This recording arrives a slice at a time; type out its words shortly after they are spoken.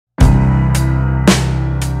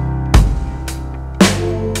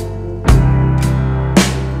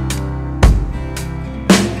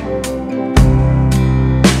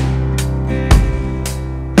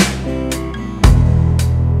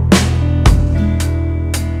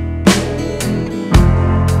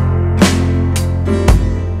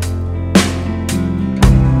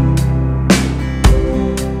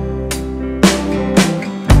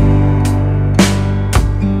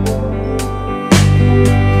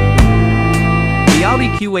Audi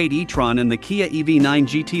Q8 e-tron and the Kia EV9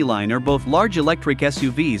 GT-line are both large electric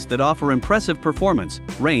SUVs that offer impressive performance,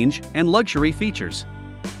 range, and luxury features.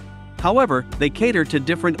 However, they cater to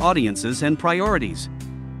different audiences and priorities.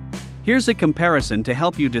 Here's a comparison to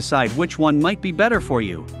help you decide which one might be better for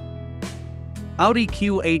you. Audi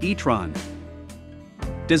Q8 e-tron.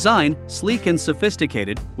 Design, sleek and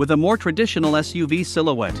sophisticated, with a more traditional SUV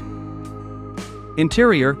silhouette.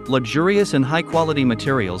 Interior, luxurious and high-quality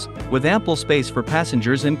materials, with ample space for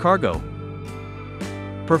passengers and cargo.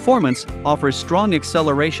 Performance, offers strong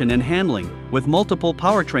acceleration and handling, with multiple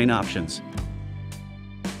powertrain options.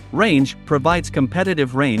 Range, provides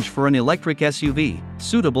competitive range for an electric SUV,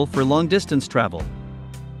 suitable for long-distance travel.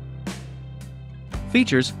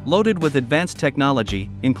 Features, loaded with advanced technology,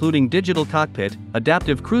 including digital cockpit,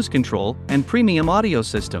 adaptive cruise control, and premium audio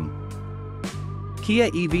system. Kia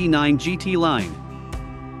EV9 GT-line.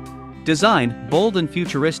 Design, bold and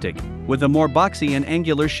futuristic, with a more boxy and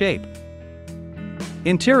angular shape.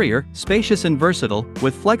 Interior, spacious and versatile,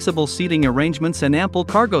 with flexible seating arrangements and ample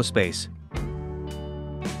cargo space.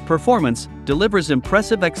 Performance, delivers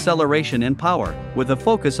impressive acceleration and power, with a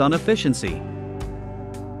focus on efficiency.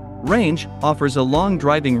 Range, offers a long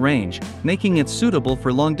driving range, making it suitable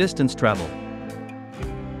for long-distance travel.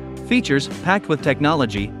 Features, packed with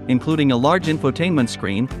technology, including a large infotainment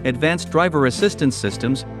screen, advanced driver assistance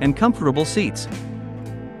systems, and comfortable seats.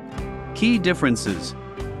 Key differences.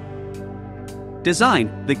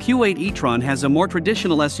 Design, the Q8 e-tron has a more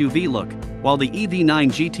traditional SUV look, while the EV9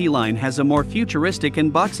 GT-line has a more futuristic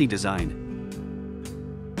and boxy design.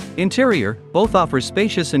 Interior, both offer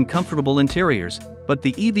spacious and comfortable interiors, but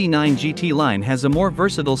the EV9 GT-line has a more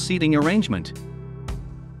versatile seating arrangement.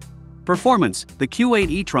 Performance, the Q8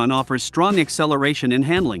 e-tron offers strong acceleration and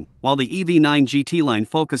handling, while the EV9 GT-line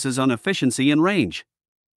focuses on efficiency and range.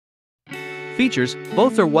 Features,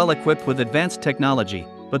 both are well equipped with advanced technology,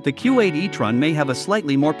 but the Q8 e-tron may have a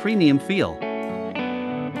slightly more premium feel.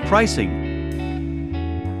 Pricing.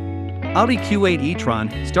 Audi Q8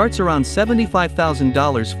 e-tron starts around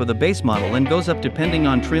 $75,000 for the base model and goes up depending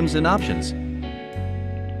on trims and options.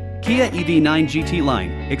 Kia EV9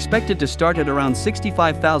 GT-line, expected to start at around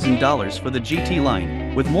 $65,000 for the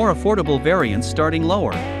GT-line, with more affordable variants starting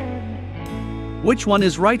lower. Which one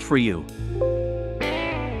is right for you?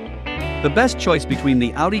 The best choice between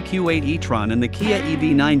the Audi Q8 e-tron and the Kia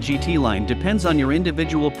EV9 GT-line depends on your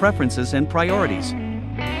individual preferences and priorities.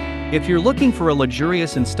 If you're looking for a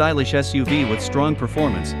luxurious and stylish SUV with strong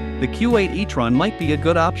performance, the Q8 e-tron might be a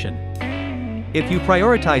good option. If you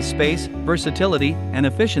prioritize space, versatility, and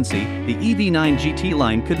efficiency, the EV9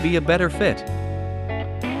 GT-line could be a better fit.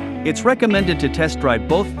 It's recommended to test drive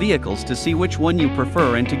both vehicles to see which one you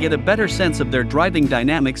prefer and to get a better sense of their driving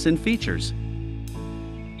dynamics and features.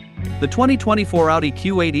 The 2024 Audi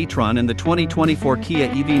Q8 e-tron and the 2024 Kia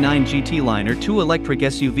EV9 GT-line are two electric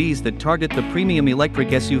SUVs that target the premium electric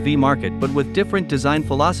SUV market but with different design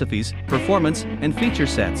philosophies, performance, and feature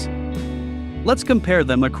sets. Let's compare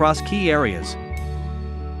them across key areas.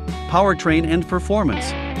 Powertrain and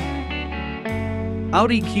performance.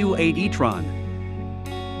 Audi Q8 e-tron.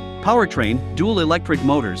 Powertrain, dual electric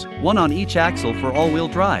motors, one on each axle for all-wheel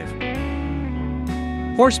drive.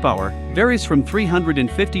 Horsepower, varies from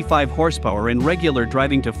 355 horsepower in regular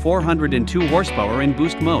driving to 402 horsepower in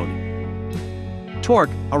boost mode.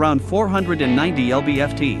 Torque, around 490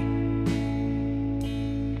 lb-ft.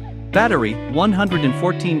 Battery,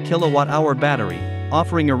 114 kWh battery,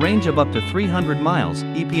 offering a range of up to 300 miles,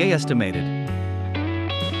 EPA estimated.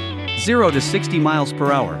 0 to 60 miles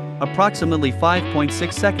per hour, approximately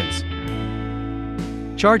 5.6 seconds.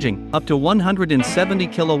 Charging, up to 170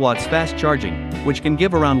 kilowatts fast charging, which can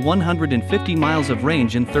give around 150 miles of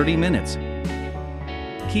range in 30 minutes.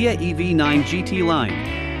 Kia EV9 GT-line.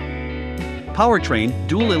 Powertrain,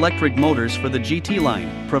 dual electric motors for the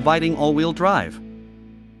GT-line, providing all-wheel drive.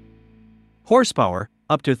 Horsepower,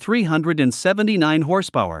 up to 379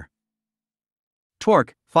 horsepower.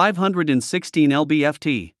 Torque, 516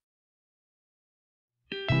 lb-ft.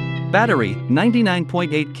 Battery,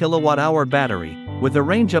 99.8 kilowatt-hour battery, with a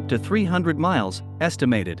range up to 300 miles,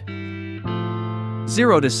 estimated.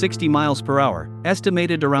 0 to 60 miles per hour,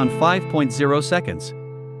 estimated around 5.0 seconds.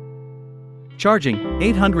 Charging,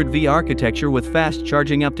 800V architecture with fast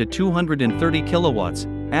charging up to 230 kilowatts,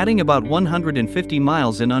 adding about 150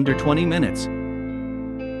 miles in under 20 minutes.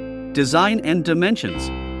 Design and dimensions.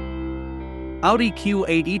 Audi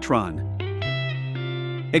Q8 e-tron.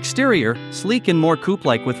 Exterior, sleek and more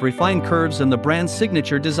coupe-like with refined curves and the brand's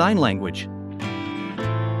signature design language.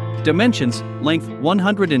 Dimensions, length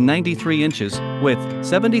 193 inches, width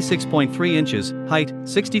 76.3 inches, height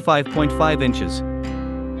 65.5 inches.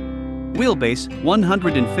 Wheelbase,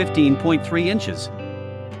 115.3 inches.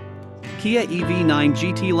 Kia EV9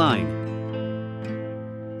 GT-line.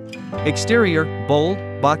 Exterior, bold,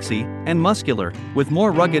 boxy, and muscular, with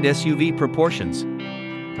more rugged SUV proportions.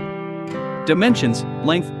 Dimensions: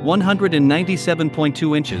 length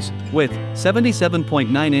 197.2 inches, width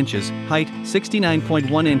 77.9 inches, height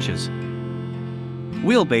 69.1 inches.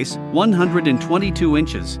 Wheelbase 122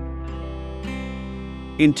 inches.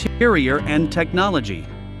 Interior and technology.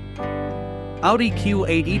 Audi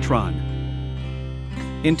Q8 e-tron.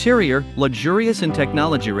 Interior, luxurious and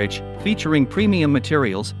technology-rich, featuring premium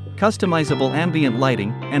materials, customizable ambient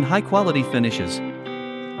lighting, and high-quality finishes.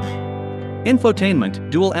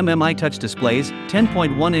 Infotainment, dual MMI touch displays,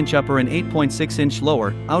 10.1-inch upper and 8.6-inch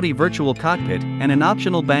lower, Audi virtual cockpit, and an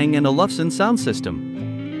optional Bang & Olufsen sound system.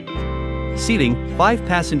 Seating,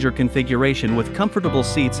 5-passenger configuration with comfortable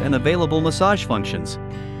seats and available massage functions.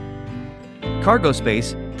 Cargo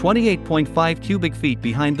space, 28.5 cubic feet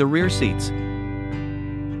behind the rear seats.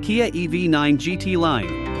 Kia EV9 GT-line.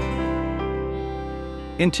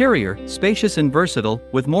 Interior, spacious and versatile,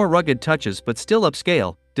 with more rugged touches but still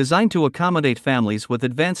upscale, designed to accommodate families with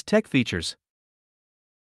advanced tech features.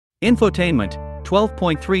 Infotainment,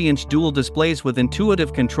 12.3-inch dual displays with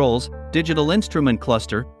intuitive controls, digital instrument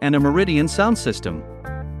cluster, and a Meridian sound system.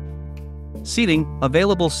 Seating,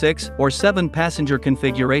 available 6 or 7-passenger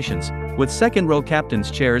configurations, with second-row captain's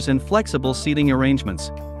chairs and flexible seating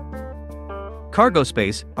arrangements. Cargo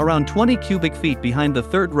space, around 20 cubic feet behind the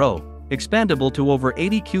third row, expandable to over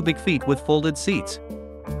 80 cubic feet with folded seats.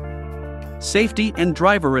 Safety and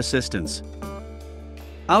driver assistance.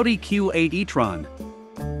 Audi Q8 e-tron.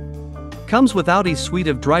 Comes with Audi's suite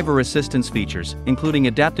of driver assistance features, including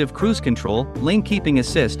adaptive cruise control, lane keeping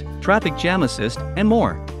assist, traffic jam assist, and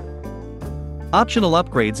more. Optional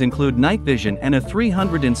upgrades include night vision and a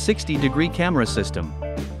 360-degree camera system.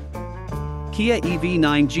 Kia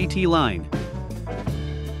EV9 GT-line.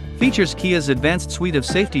 Features Kia's advanced suite of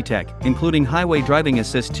safety tech, including highway driving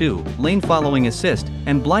assist 2, lane following assist,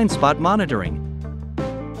 and blind spot monitoring.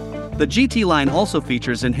 The GT-line also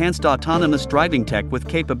features enhanced autonomous driving tech with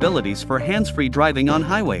capabilities for hands-free driving on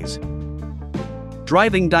highways.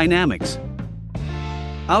 Driving dynamics.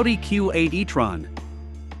 Audi Q8 e-tron.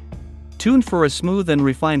 Tuned for a smooth and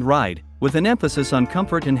refined ride, with an emphasis on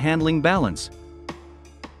comfort and handling balance.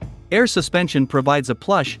 Air suspension provides a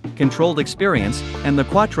plush, controlled experience, and the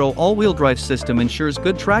Quattro all-wheel drive system ensures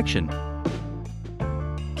good traction.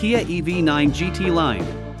 Kia EV9 GT-line.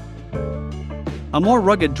 A more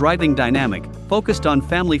rugged driving dynamic, focused on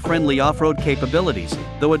family-friendly off-road capabilities,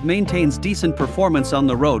 though it maintains decent performance on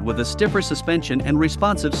the road with a stiffer suspension and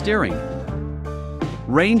responsive steering.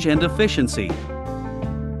 Range and efficiency.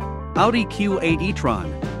 Audi Q8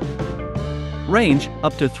 e-tron. Range,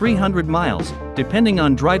 up to 300 miles, depending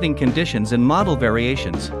on driving conditions and model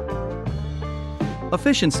variations.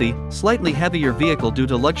 Efficiency, slightly heavier vehicle due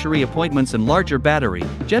to luxury appointments and larger battery.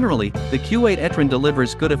 Generally, the Q8 e-tron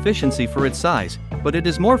delivers good efficiency for its size, but it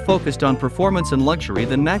is more focused on performance and luxury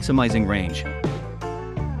than maximizing range.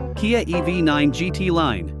 Kia EV9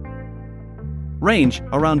 GT-line. Range,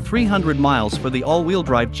 around 300 miles for the all-wheel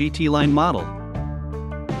drive GT-line model.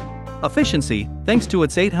 Efficiency, thanks to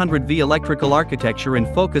its 800V electrical architecture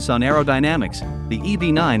and focus on aerodynamics, the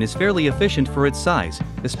EV9 is fairly efficient for its size,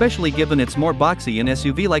 especially given its more boxy and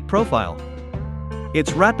SUV-like profile.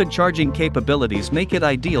 Its rapid charging capabilities make it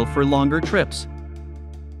ideal for longer trips.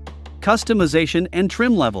 Customization and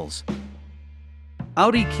trim levels.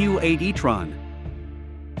 Audi Q8 e-tron.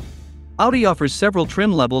 Audi offers several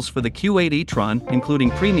trim levels for the Q8 e-tron,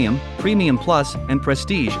 including Premium, Premium Plus, and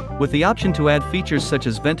Prestige, with the option to add features such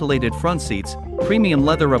as ventilated front seats, premium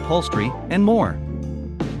leather upholstery, and more.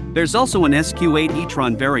 There's also an SQ8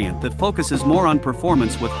 e-tron variant that focuses more on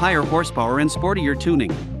performance with higher horsepower and sportier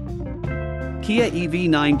tuning. Kia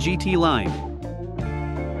EV9 GT-line.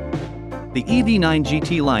 The EV9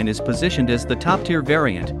 GT-line is positioned as the top-tier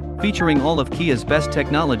variant, featuring all of Kia's best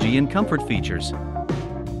technology and comfort features.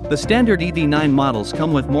 The standard EV9 models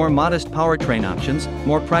come with more modest powertrain options,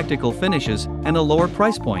 more practical finishes, and a lower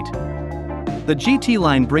price point. The GT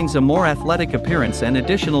line brings a more athletic appearance and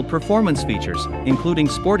additional performance features, including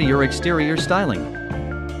sportier exterior styling.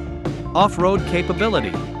 Off-road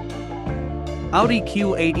capability. Audi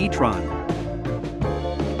Q8 e-tron.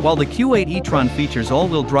 While the Q8 e-tron features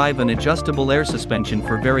all-wheel drive and adjustable air suspension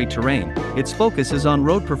for varied terrain, its focus is on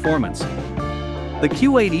road performance. The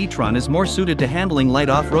Q8 e-tron is more suited to handling light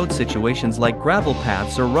off-road situations like gravel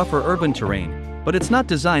paths or rougher urban terrain, but it's not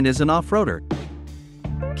designed as an off-roader.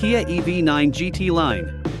 Kia EV9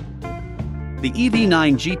 GT-line. The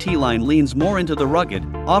EV9 GT-line leans more into the rugged,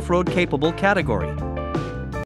 off-road capable category.